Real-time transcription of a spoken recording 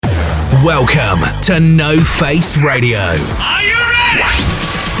Welcome to NoFace Radio. Are you ready?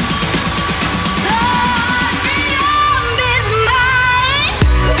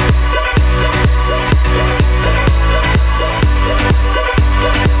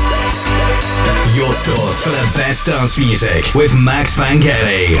 Your source for the best dance music with Max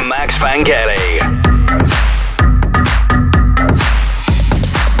Vangeli. Max Vangeli.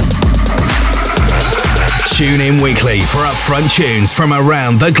 Tune in weekly for upfront tunes from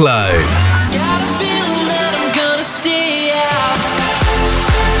around the globe.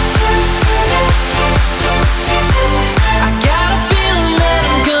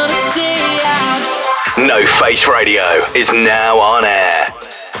 NoFace Radio is now on air.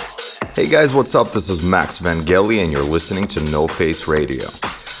 Hey guys, what's up? This is Max Vangeli and you're listening to NoFace Radio.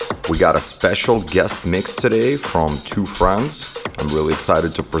 We got a special guest mix today from two friends. I'm really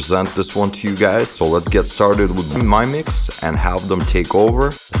excited to present this one to you guys, so let's get started with my mix and have them take over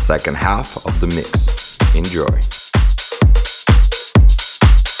the second half of the mix. Enjoy.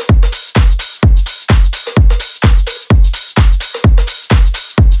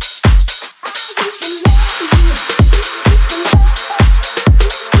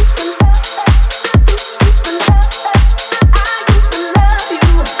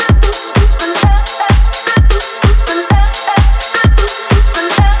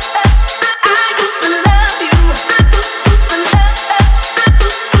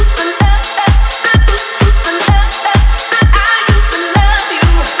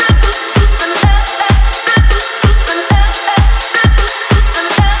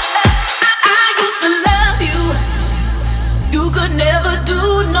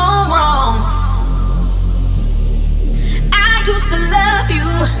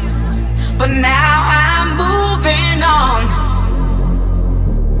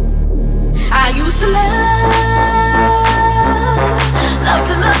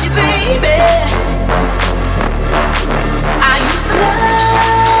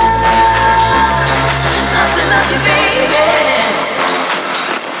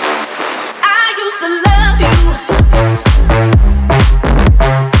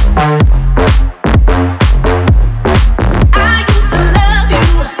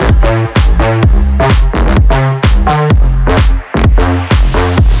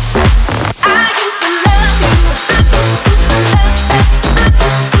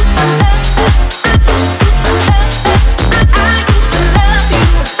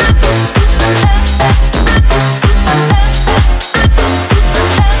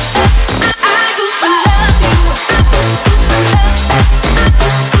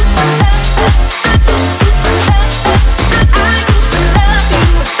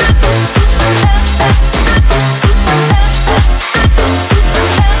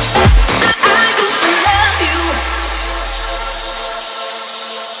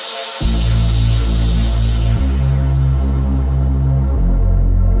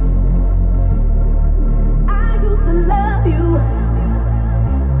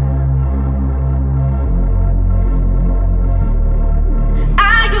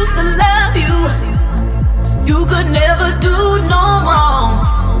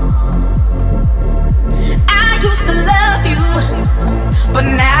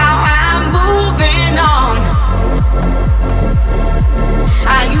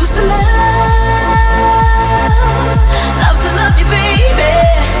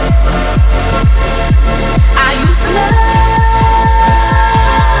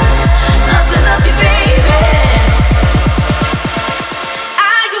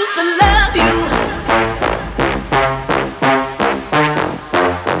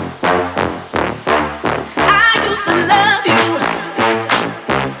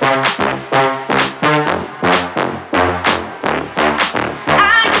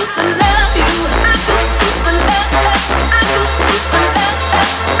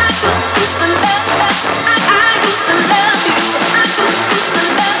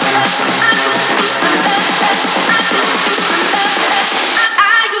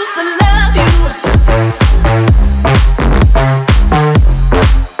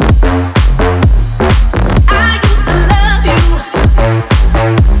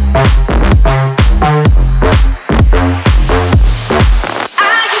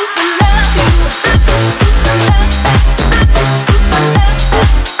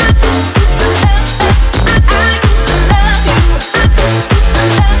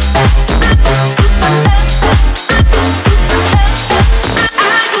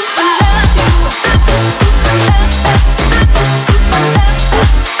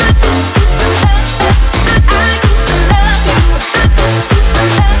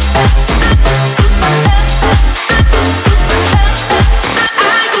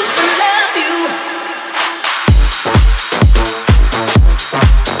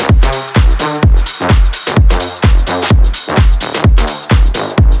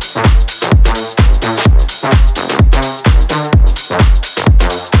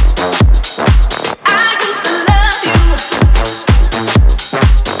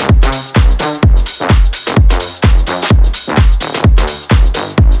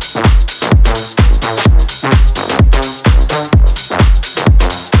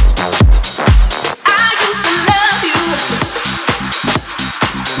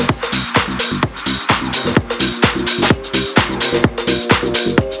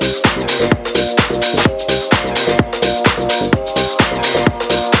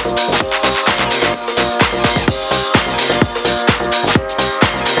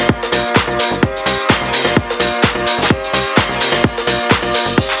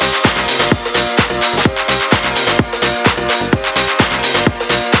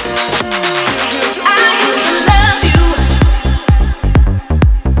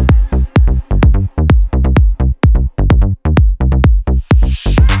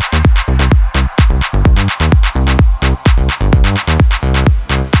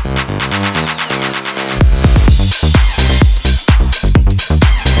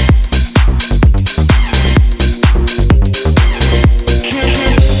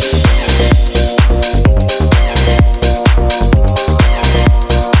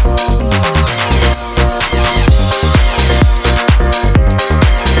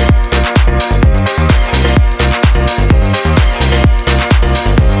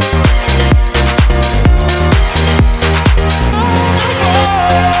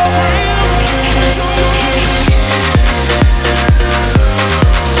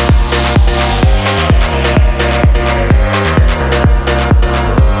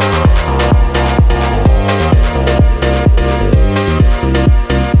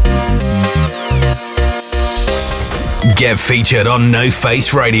 get featured on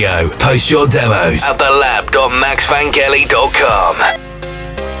NoFace Radio. Post your demos at thelab.maxvangeli.com.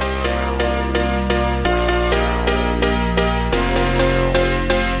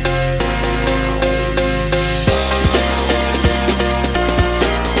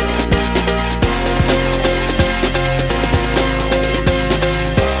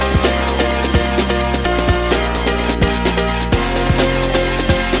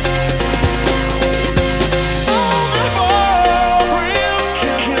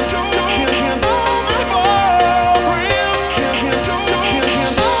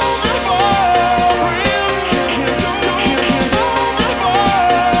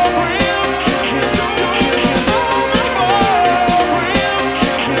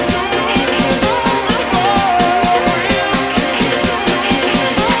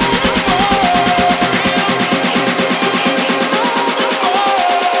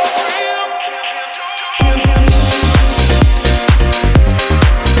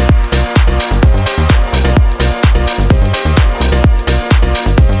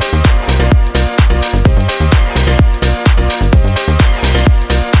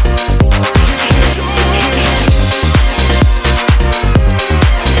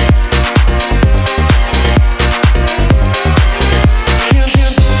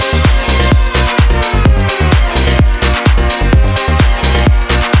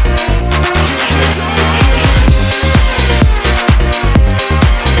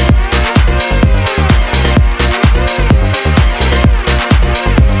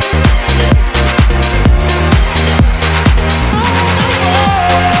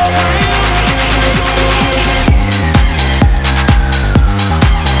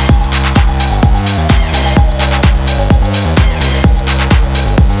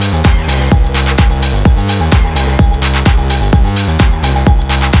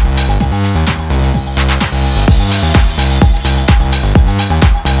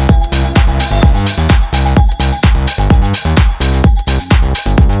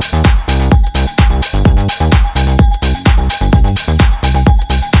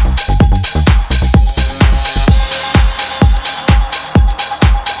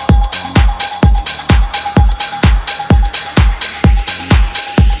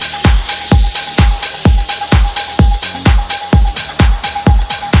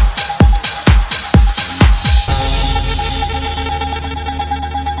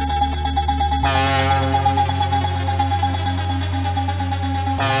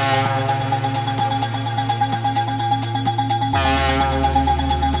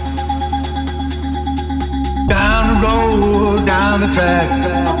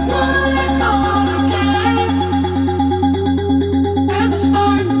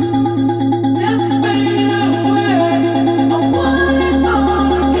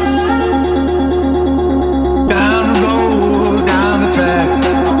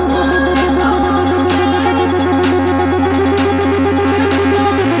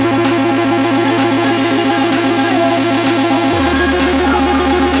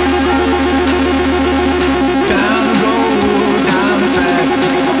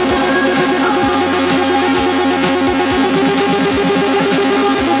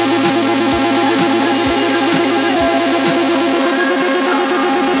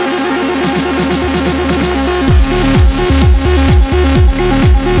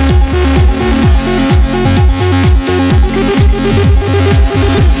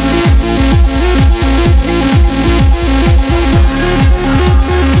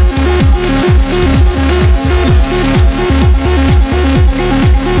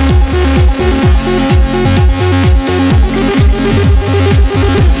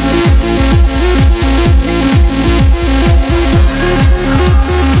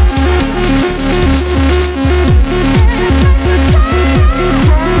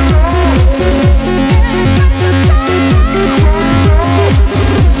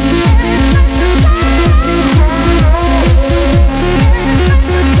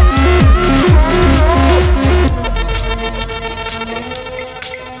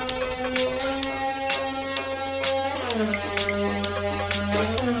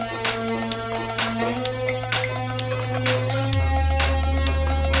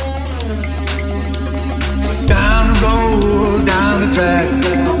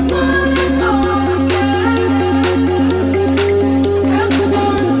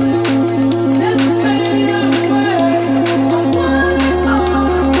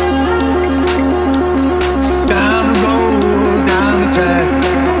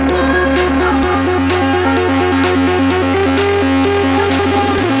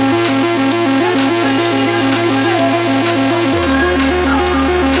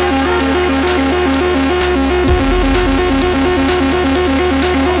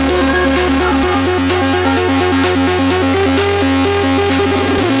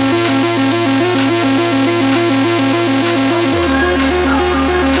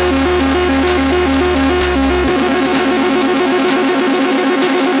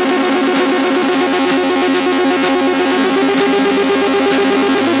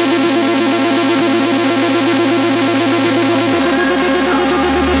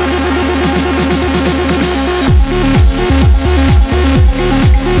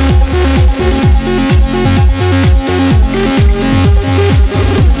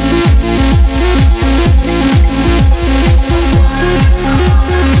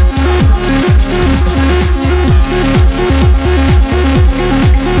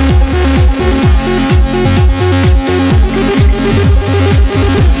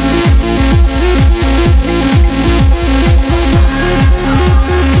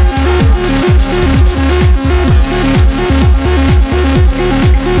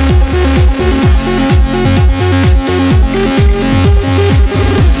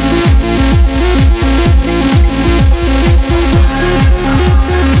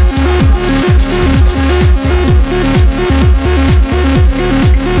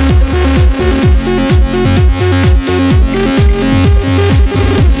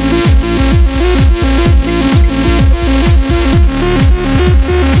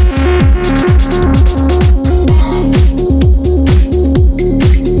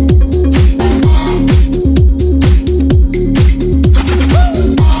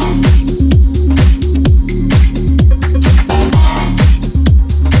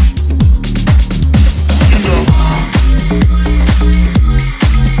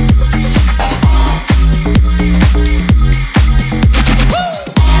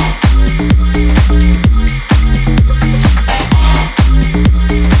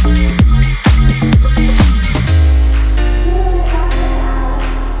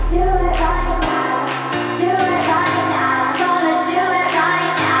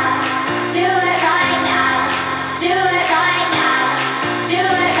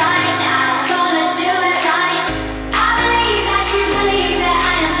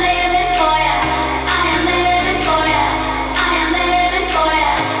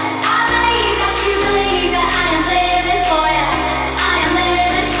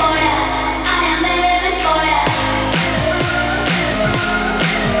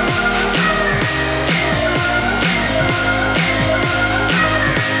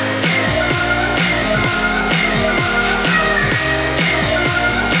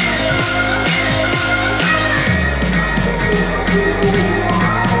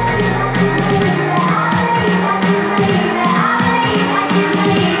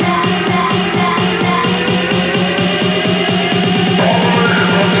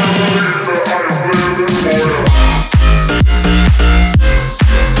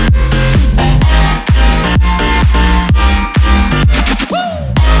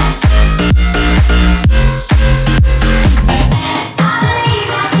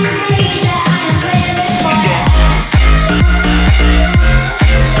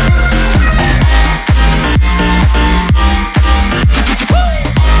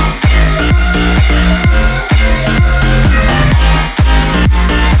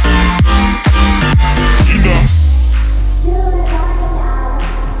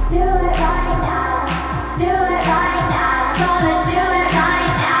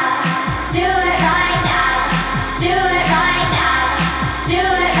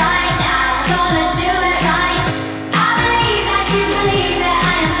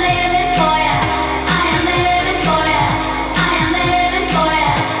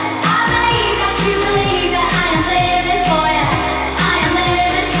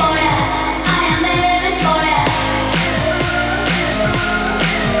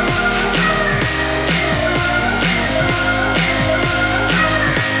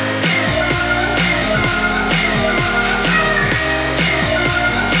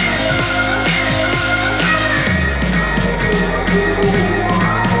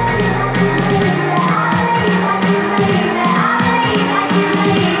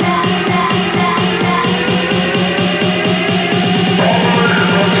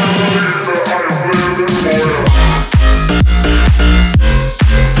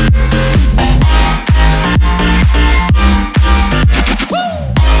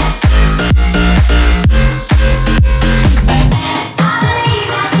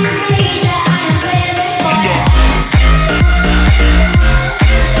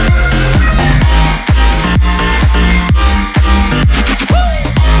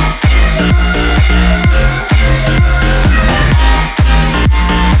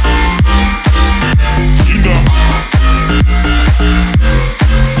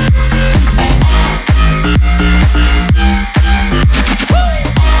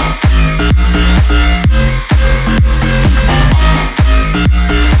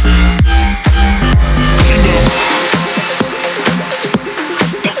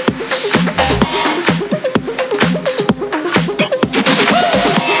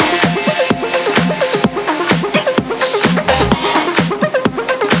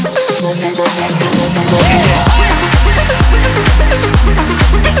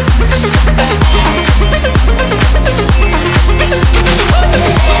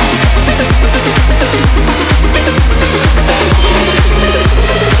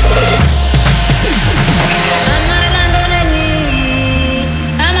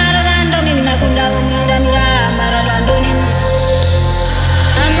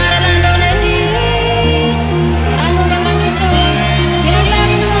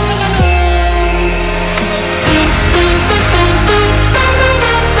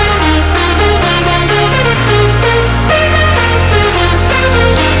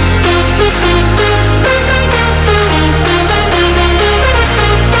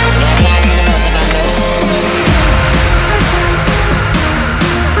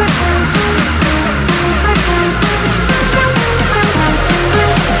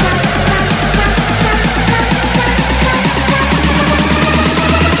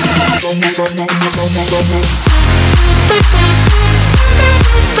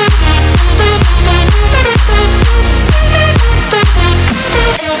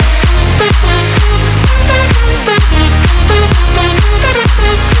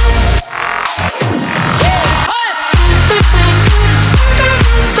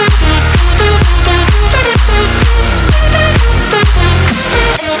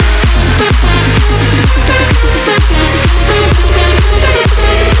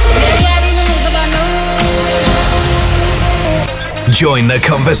 Join the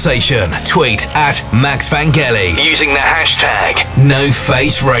conversation. Tweet at Max Vangeli using the hashtag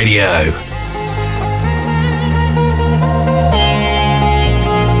NoFaceRadio.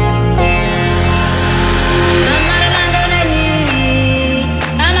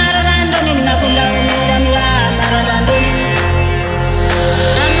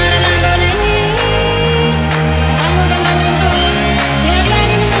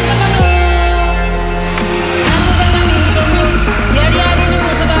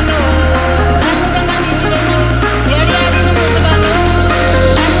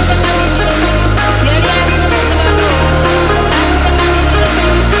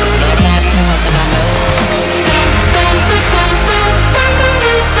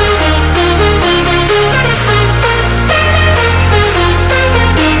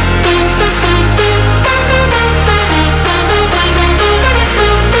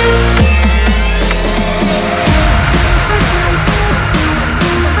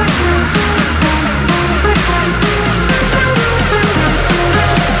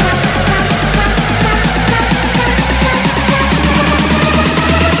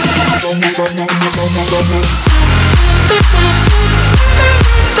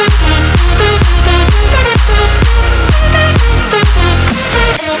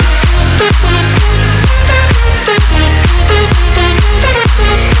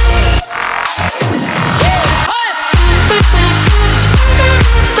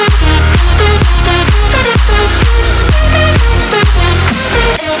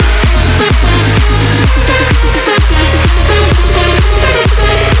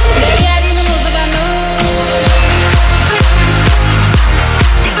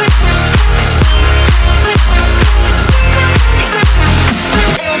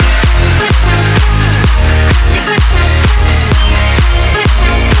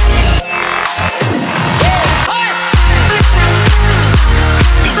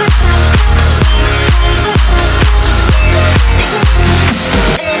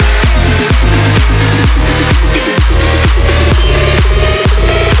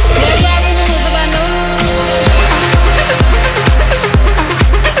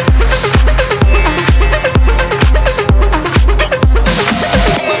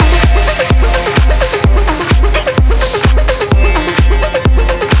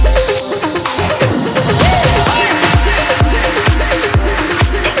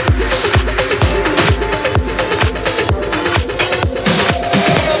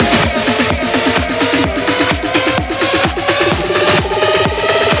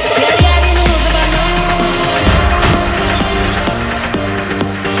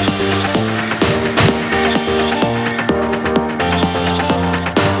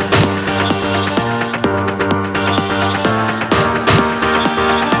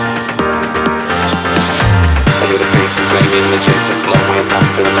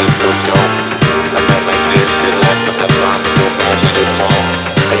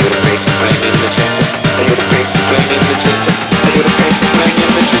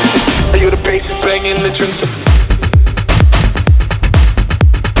 Bringing the drinks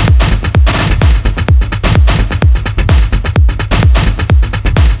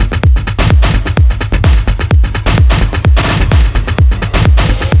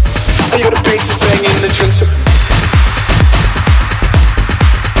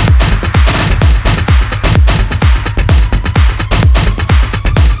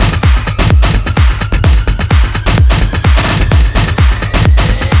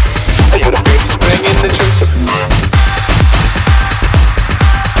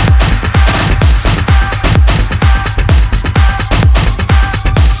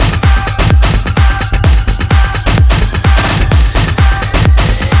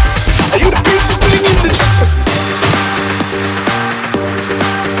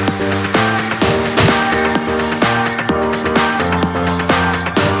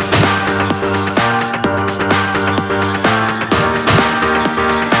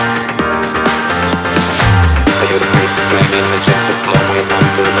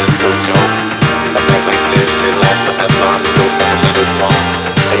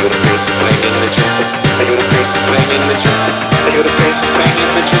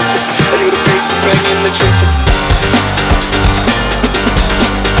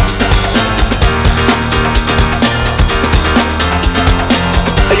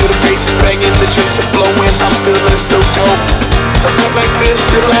this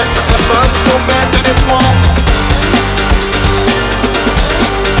shit last forever. I'm so mad that it won't.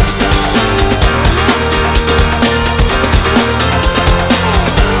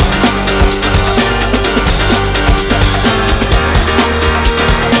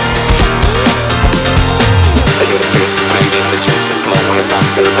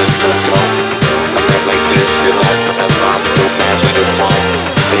 Feeling so cold. I'm not like this shit last forever. I'm so mad that it won't.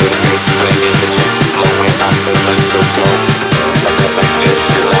 I hear the bass playing, the chicks are flowing. I'm feeling so cold. I'm not like this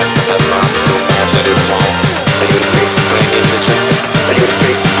shit last forever. I'm so mad that it won't. I hear the bass playing, the chicks are. I hear the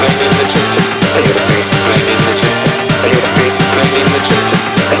bass playing, the chicks are. I hear the bass playing, the chicks are. I hear the bass playing, the chicks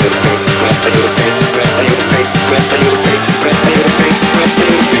are. I hear the bass playing. I hear the bass playing. I hear the bass playing. I hear the bass playing. I hear the bass playing. I hear the bass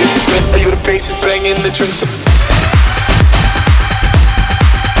playing. I hear the bass playing, the chicks are.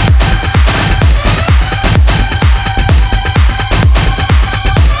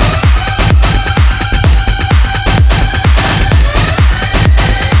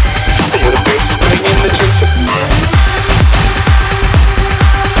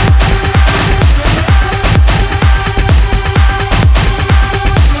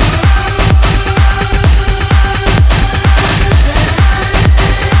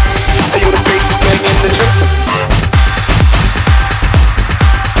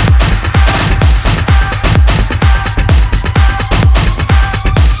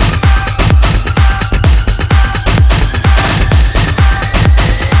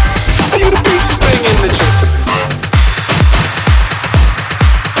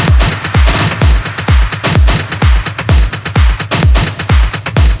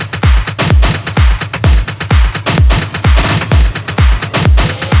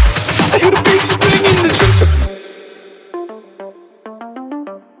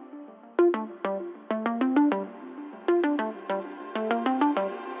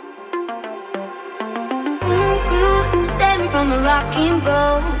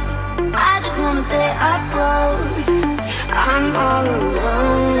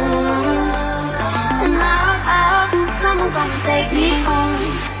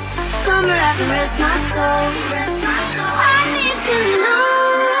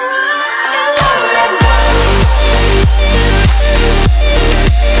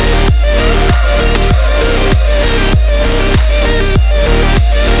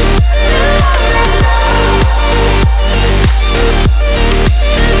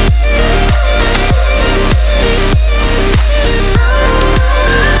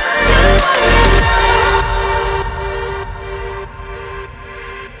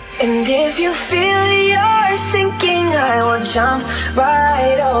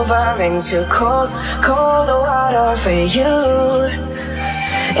 Into cold, cold water for you.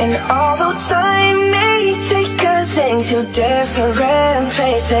 And although time may take us into different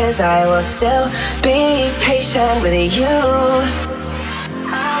places, I will still be patient with you.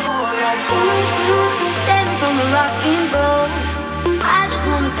 Saving from a rocking boat. I just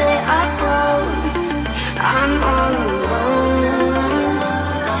wanna stay afloat. I'm all alone.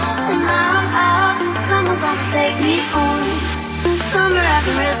 And now someone's gonna take me home. Summer I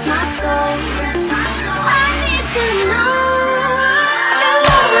can rest my soul. I need to know you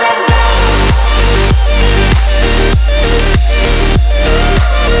won't let go.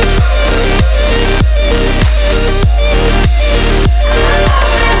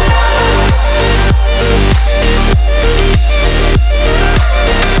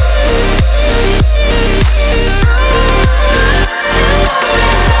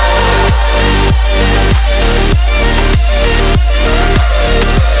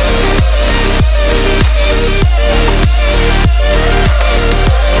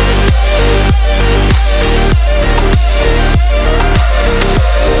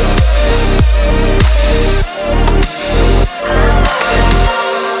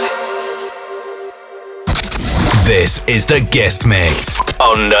 This is the guest mix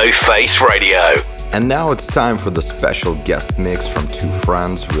on NoFace Radio. And now it's time for the special guest mix from two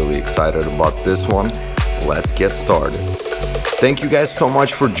friends. Really excited about this one. Let's get started. Thank you guys so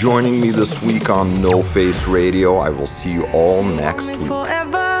much for joining me this week on NoFace Radio. I will see you all next week.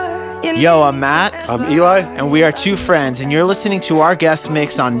 Yo, I'm Matt. I'm Eli. And we are two friends, and you're listening to our guest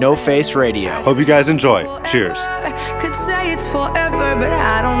mix on NoFace Radio. Hope you guys enjoy. Cheers. Could say it's forever, but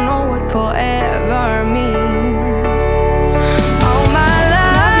I don't know what forever means.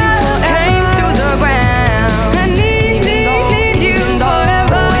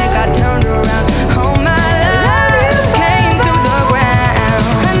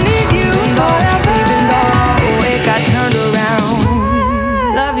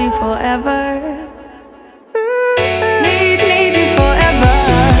 Forever.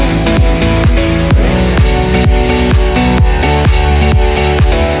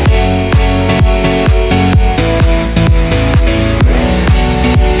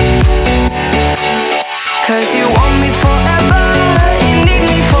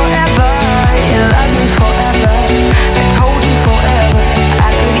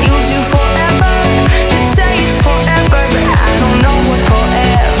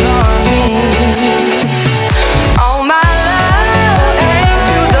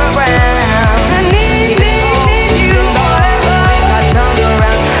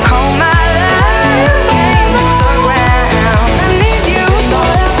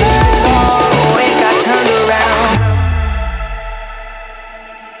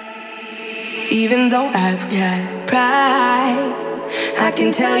 I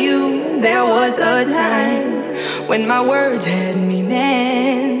can tell you there was a time when my words had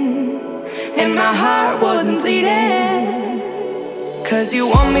meaning and my heart wasn't bleeding. Cause you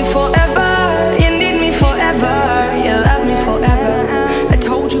want me forever, you need me forever, you love me forever, I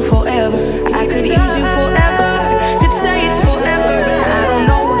told you forever, I could use you forever, could say it's forever, but I don't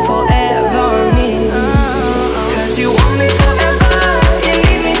know what forever means. Cause you want me forever, you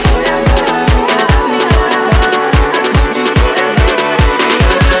need me forever, you love me forever, I told you forever, I could use you forever,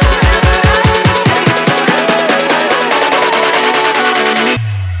 could say it's forever,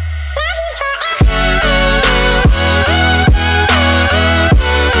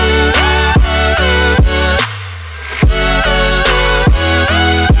 but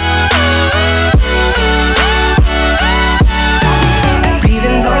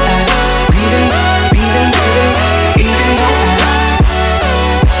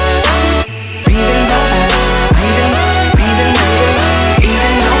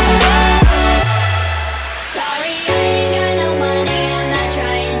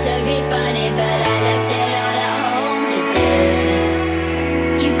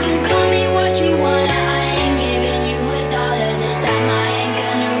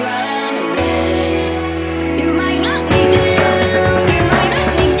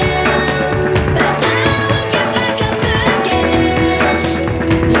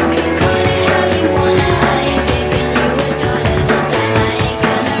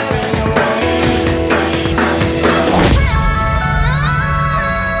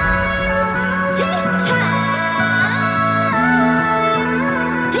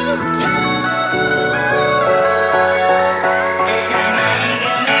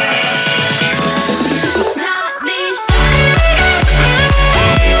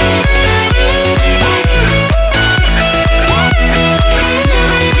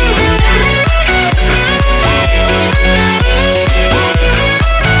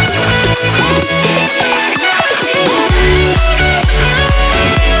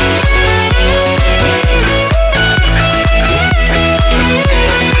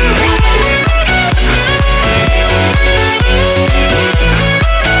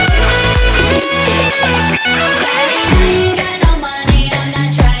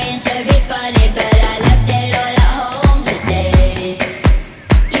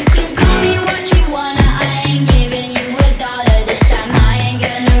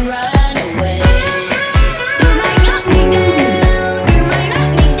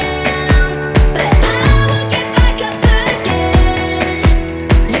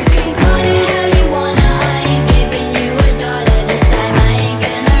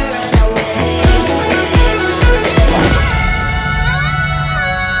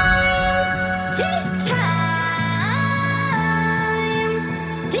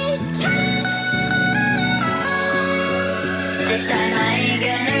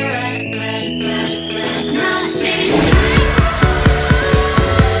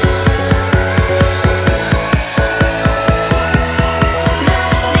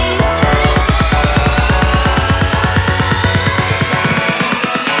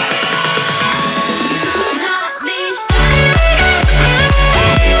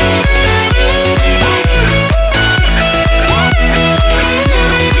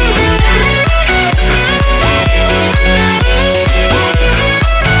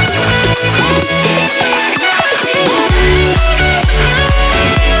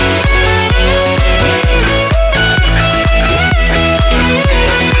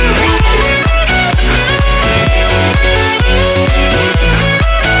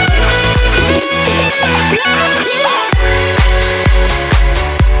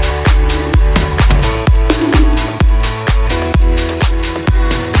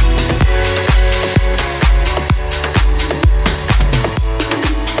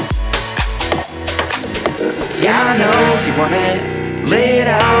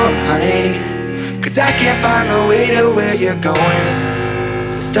I don't know what forever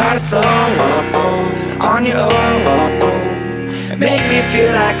means. Start slow, on your own, and make me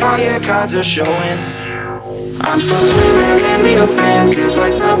feel like all your cards are showing. I'm still swimming in the ocean, seems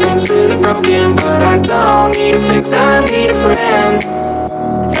like something's really broken, but I don't need a fix, I need a friend.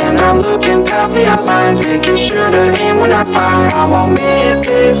 And I'm looking past the outlines, making sure to aim when I fire. I won't miss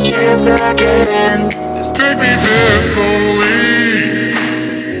this chance again. Just take me there slowly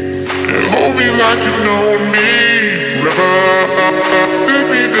and hold me like you've known me forever. Take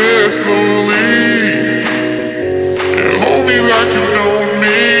me there slowly and hold me like you've known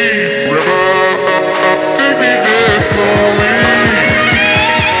me forever. Take me there slowly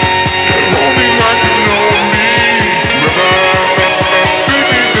and hold me like you've known me forever. Take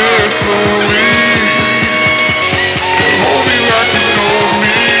me there slowly and hold me like you've known me.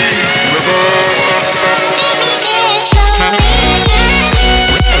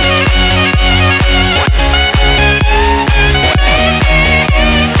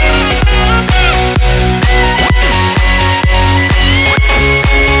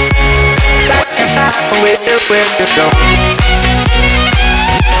 where to go.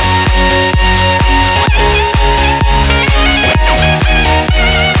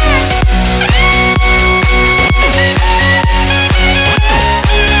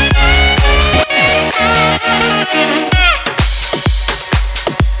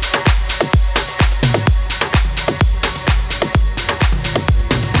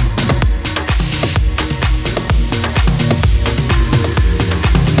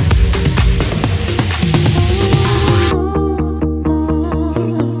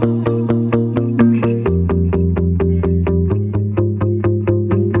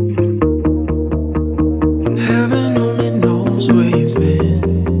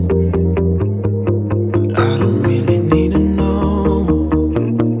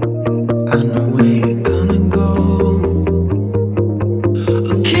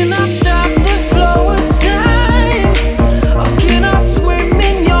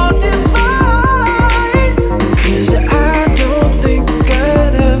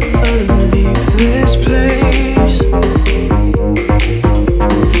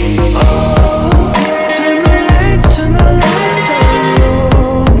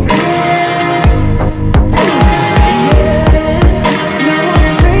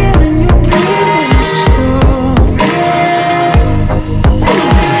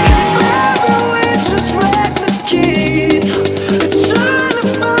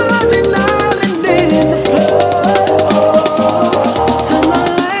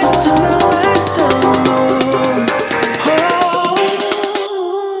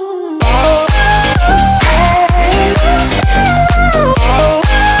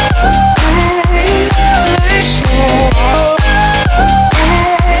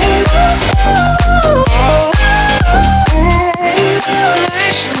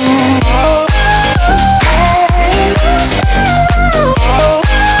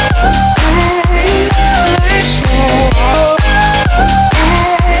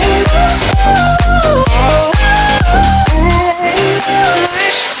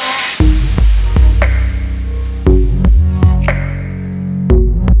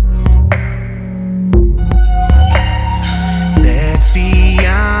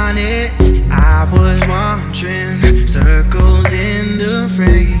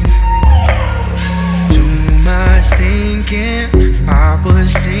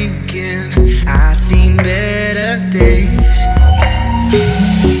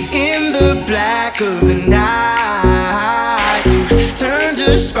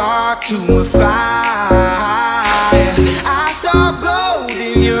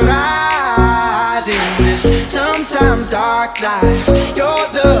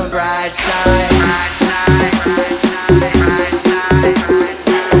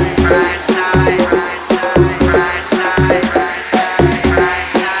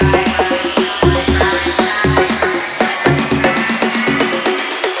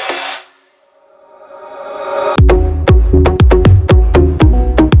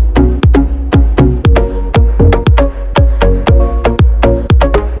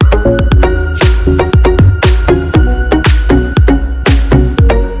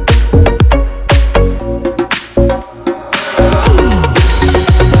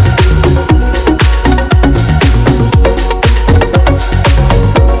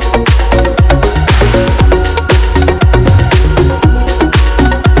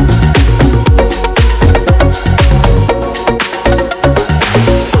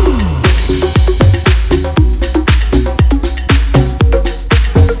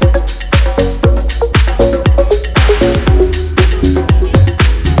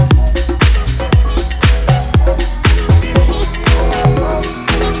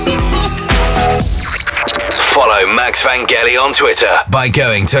 Vangeli on Twitter by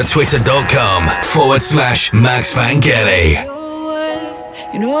going to twitter.com/Max Vangeli.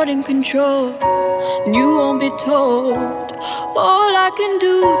 You're not in control, and you won't be told. All I can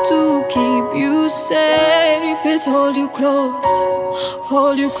do to keep you safe is hold you close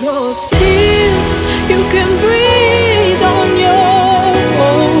till you can breathe on your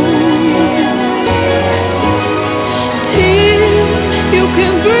own. Till you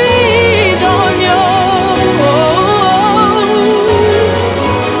can breathe on your own.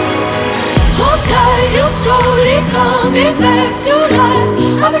 You're slowly coming back to life.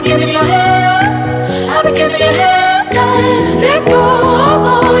 I've been giving your head, darling. Let go of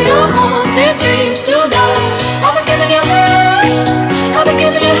all your haunted dreams tonight. I've been giving your head, darling. I've been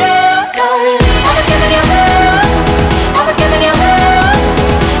giving your head, I've been giving your head,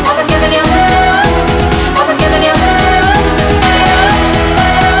 I've been giving your head, I've been giving your head.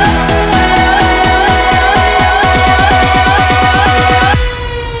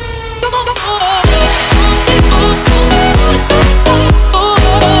 Come on.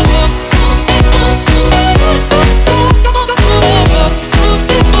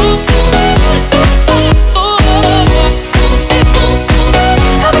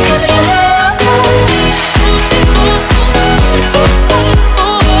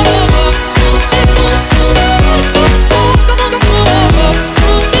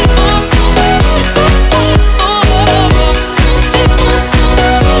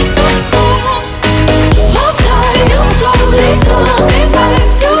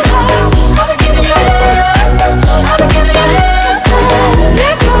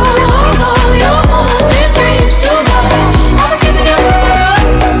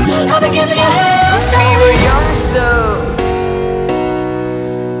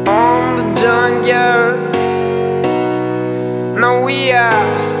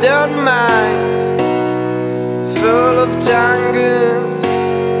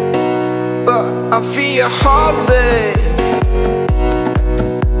 I feel your heartbeat,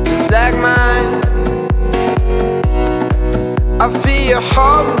 just like mine. I feel your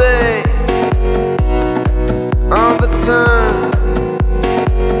heartbeat all the time.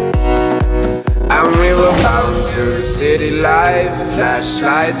 And we were bound to the city life,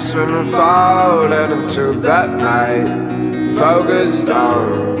 flashlights when we're falling into that night. Focused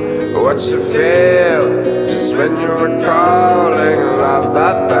on what you feel, just when you were calling about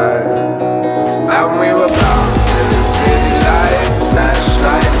that night. And we were bound to the city life,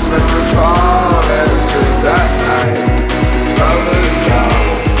 flashlights when we're falling into that night. Focused on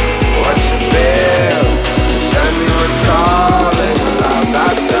what you feel, just when you were calling about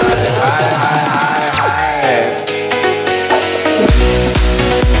that night.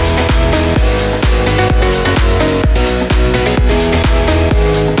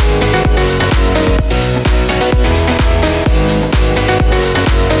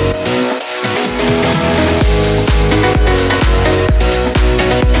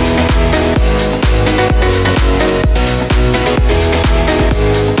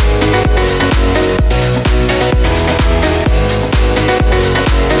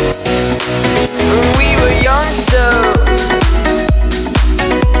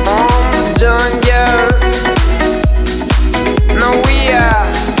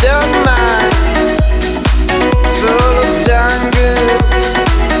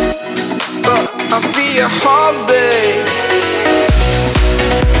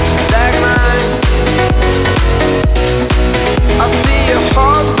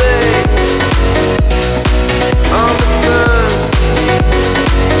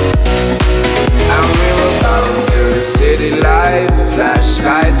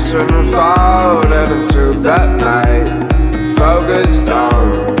 When we're falling into that night, focused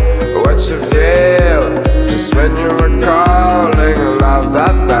on what you feel, just when you were calling aloud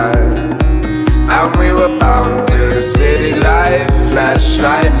that night. And we were bound to the city life,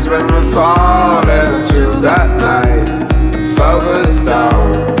 flashlights when we're falling into that night, focused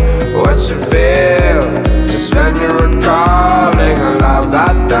on what you feel, just when you were calling aloud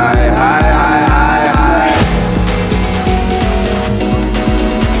that night. Hi, hi, hi, hi.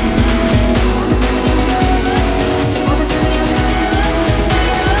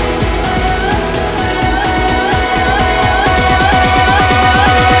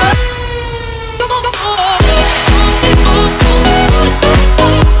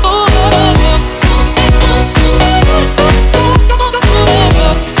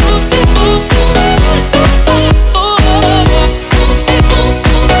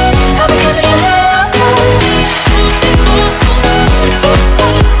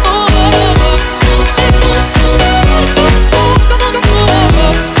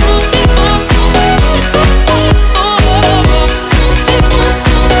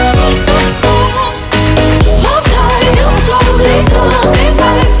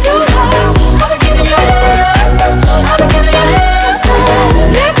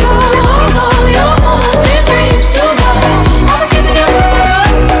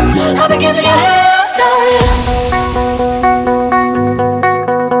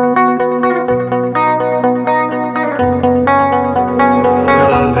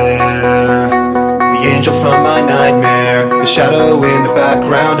 Shadow in the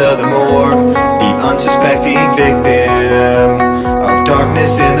background of the morgue, the unsuspecting victim of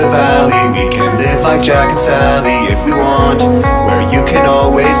darkness in the valley. We can live like Jack and Sally if we want, where you can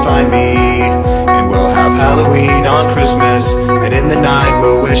always find me. And we'll have Halloween on Christmas, and in the night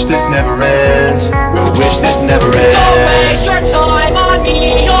we'll wish this never ends. We'll wish this never ends. Don't waste your time on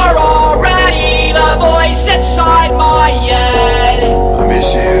me, you're already the voice inside my head. I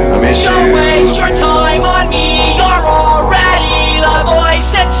miss you, I miss you. Don't waste your time on me, you're already the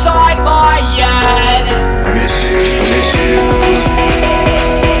voice inside my head. I miss you, I miss you.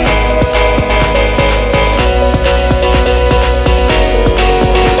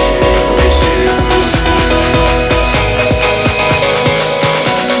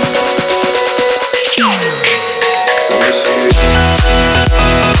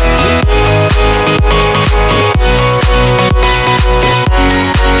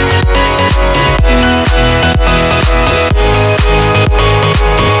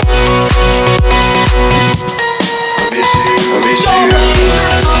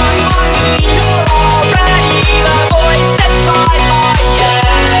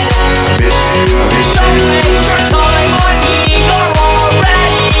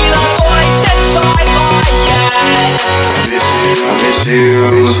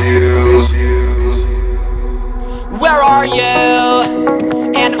 Where are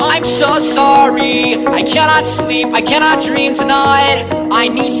you? And I'm so sorry. I cannot sleep, I cannot dream tonight. I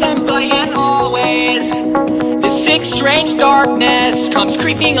need somebody and always is. This sick, strange darkness comes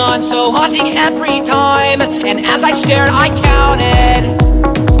creeping on, so haunting every time. And as I stared, I counted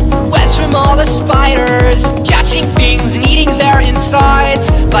webs from all the spiders, catching things and eating their insides,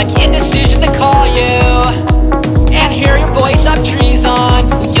 like indecision to call you and hear your voice up treason.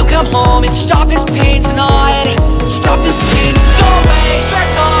 Will you come home and stop his pain tonight? Stop his pain. Don't waste your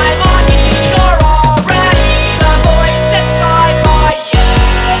time on me. You're already the voice inside my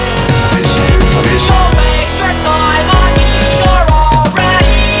head. Don't waste your time on me. You're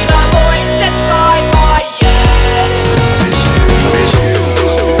already the voice inside my head.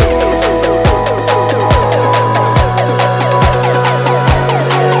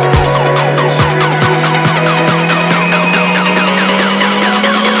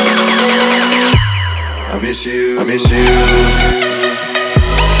 I miss you, I miss you.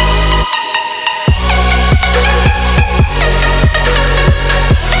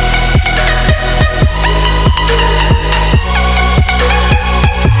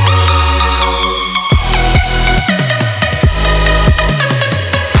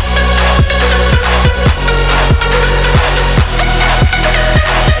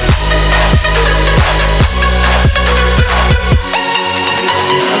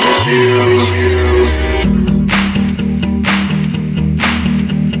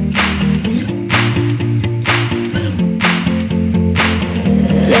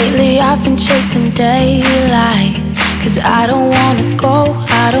 I've been chasing daylight, 'cause I don't wanna go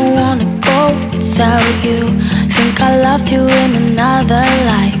without you. Think I loved you in another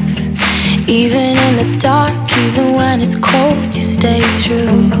life. Even in the dark, even when it's cold, you stay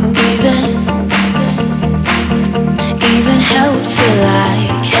true. Even hell would feel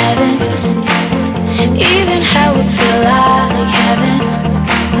like heaven. Even hell would feel like heaven.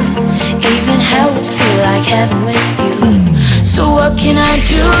 Even hell would feel like heaven with you. So what can I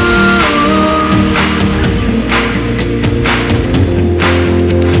do?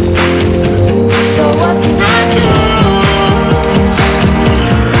 So what can I do?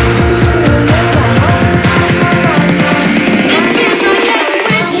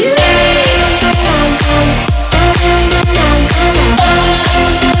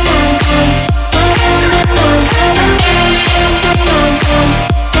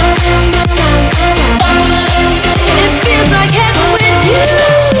 It feels like heaven with you. It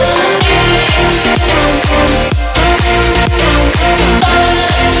feels like heaven with you.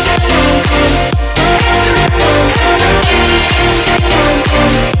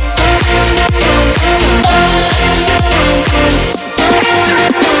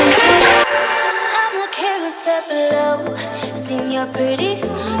 I'm like here with set below. Seen you're pretty.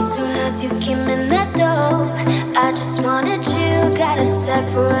 Soon as you came in that door, I just wanted you. Got a set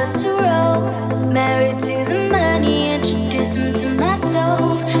for us to roll. Married to the money, introduced him to my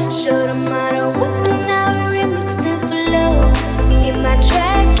stove. Showed him how to whip and now we're remixing for low. Get my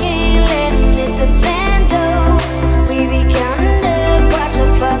track in, let him hit the bando. We be counting up, watch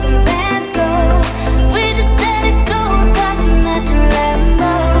our fucking bands go. We just set it go, talking matching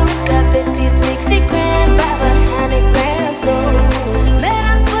Lambos. Got 50, 60 grand, 500 grams gold. Man,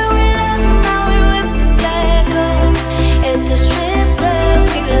 I swear we love him, how we whips the flag go. At the strip club,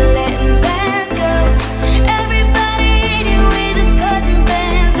 we letting bands go. Everybody eating, we just cutting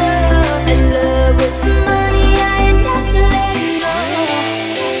bands up. In love with the money, I ain't never letting go.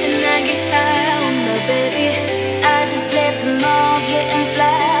 And I get high on my baby. I just let them all getting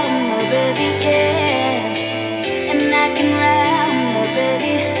fly on my baby, yeah. And I can ride on my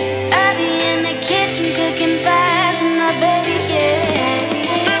baby. I be in the kitchen cooking pies on my baby, yeah.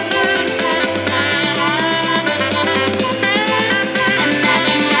 And I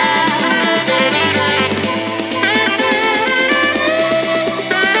can ride on my baby.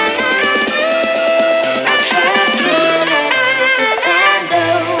 I try to get it with the bando.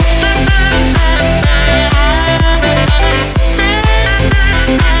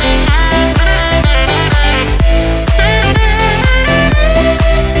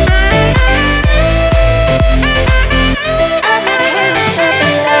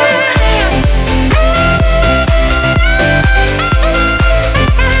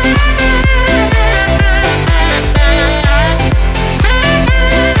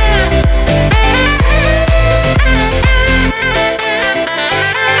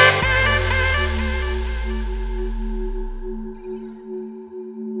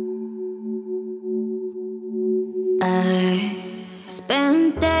 I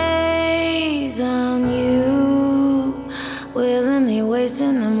spent days on you, willingly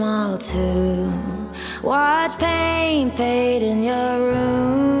wasting them all to watch pain fade in your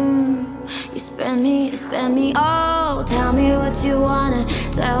room. You spend me all. Tell me what you wanna,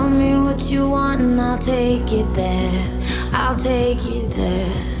 tell me what what you want and I'll take it there. I'll take it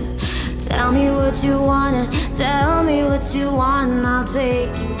there. Tell me what you wanna, tell me what you want and I'll take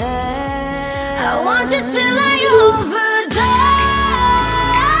it there. I want you till I overdose.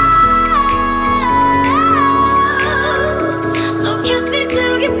 So kiss me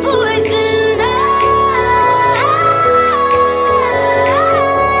till you're poisoned.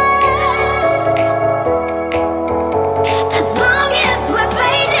 As long as we're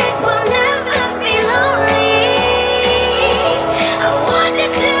faded, we'll never be lonely. I want you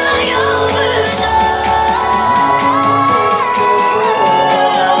till I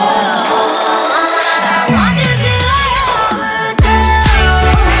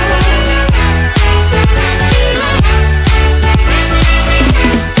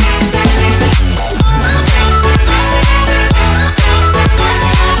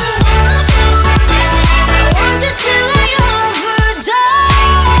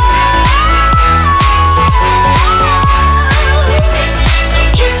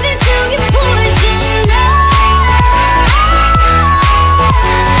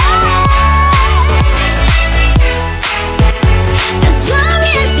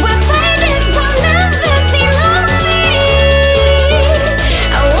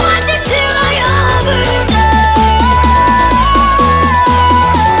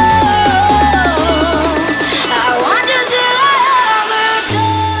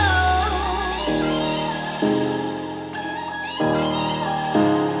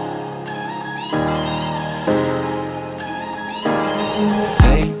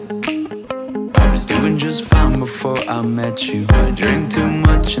you. I drink too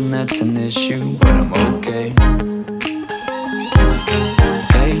much and that's an issue, but I'm okay.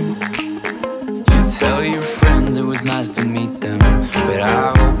 Hey, you tell your friends it was nice to meet them, but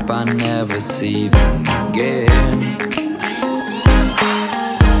I hope I never see them again.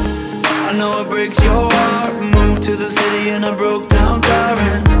 I know it breaks your heart. Moved to the city in a broke down car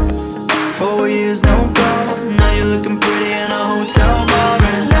and 4 years no calls. Now you're looking pretty in a hotel bar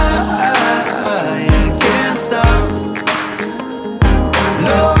and I can't stop.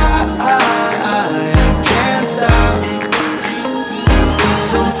 No, I can't stop.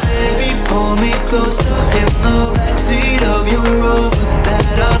 So baby, pull me closer in the backseat of your Rover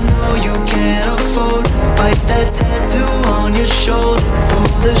that I know you can't afford. Bite that tattoo on your shoulder.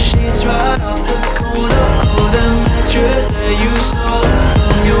 Pull the sheets right off the corner of the mattress that you stole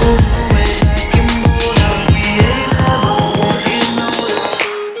from your roommate back in Boulder. We ain't never getting older.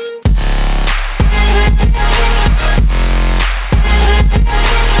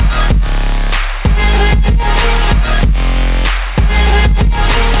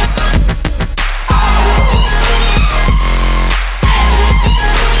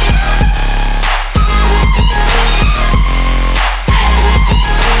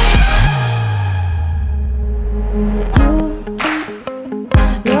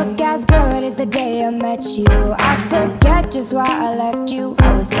 You, I forget just why I left you.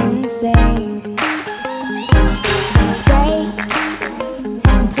 I was insane. Stay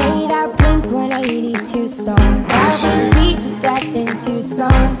and play that Blink-182 song. That we beat to death in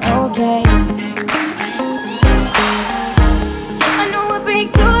Tucson. Okay. I know it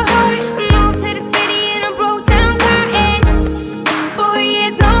breaks your heart. Moved to the city in a broke down car and 4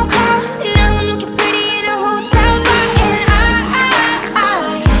 years no call. Now I'm looking pretty in a hotel bar and I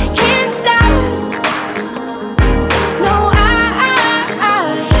can't stop.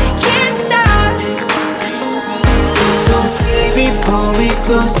 Pull me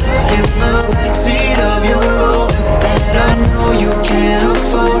closer in the backseat of your Rover that I know you can't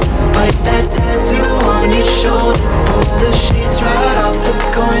afford. Bite that tattoo on your shoulder. Pull the sheets right off the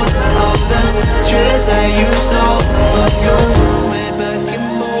corner of the mattress that you stole from your